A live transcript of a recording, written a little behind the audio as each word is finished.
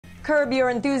Curb your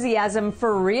enthusiasm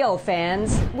for real,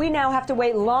 fans. We now have to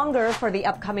wait longer for the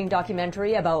upcoming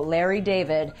documentary about Larry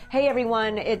David. Hey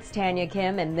everyone, it's Tanya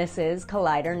Kim and this is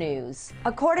Collider News.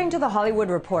 According to The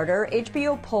Hollywood Reporter,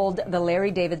 HBO pulled the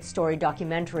Larry David story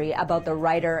documentary about the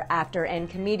writer, actor, and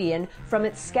comedian from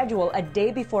its schedule a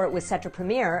day before it was set to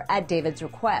premiere at David's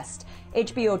request.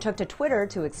 HBO took to Twitter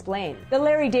to explain. The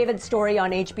Larry David story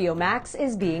on HBO Max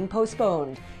is being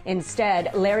postponed.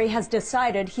 Instead, Larry has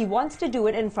decided he wants to do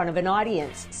it in front of an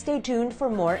audience. Stay tuned for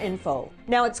more info.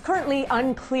 Now, it's currently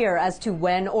unclear as to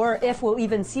when or if we'll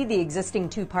even see the existing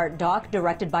two-part doc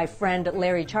directed by friend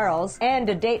Larry Charles, and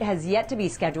a date has yet to be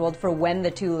scheduled for when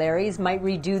the two Larrys might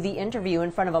redo the interview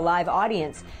in front of a live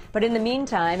audience. But in the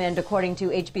meantime, and according to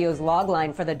HBO's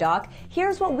logline for the doc,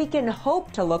 here's what we can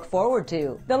hope to look forward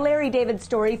to. The Larry David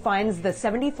story finds the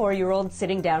 74-year-old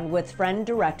sitting down with friend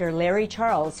director Larry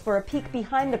Charles for a peek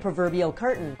behind the proverbial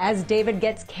curtain, as David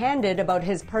gets candid about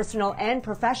his personal and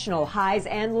professional highs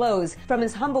and lows, from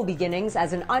his humble beginnings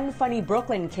as an unfunny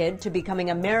Brooklyn kid to becoming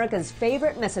America's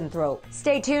favorite misanthrope.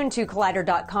 Stay tuned to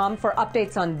Collider.com for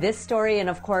updates on this story and,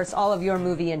 of course, all of your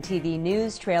movie and TV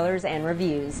news, trailers, and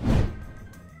reviews.